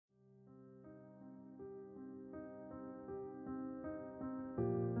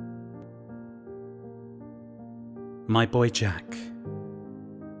My Boy Jack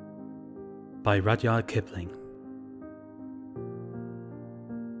by Rudyard Kipling.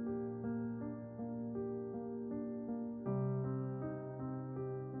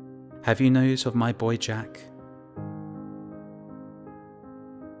 Have you news of my boy Jack?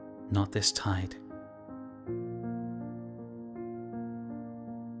 Not this tide.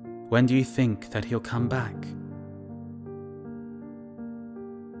 When do you think that he'll come back?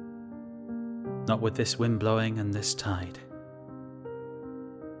 Not with this wind blowing and this tide.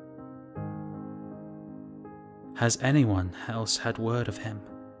 Has anyone else had word of him?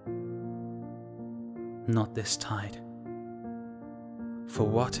 Not this tide. For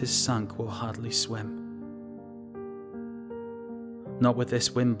what is sunk will hardly swim. Not with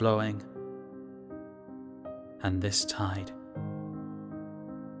this wind blowing and this tide.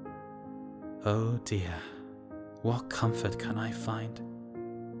 Oh dear, what comfort can I find?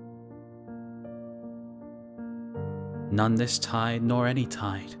 None this tide nor any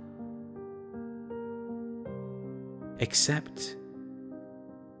tide, except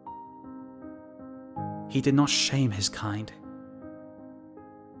he did not shame his kind,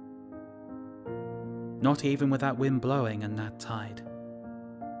 not even with that wind blowing and that tide.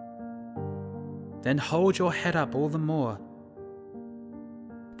 Then hold your head up all the more,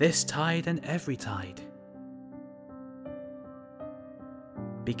 this tide and every tide,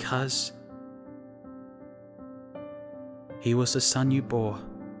 because he was the son you bore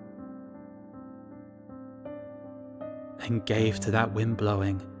and gave to that wind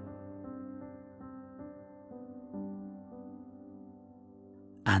blowing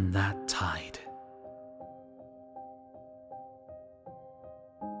and that tide.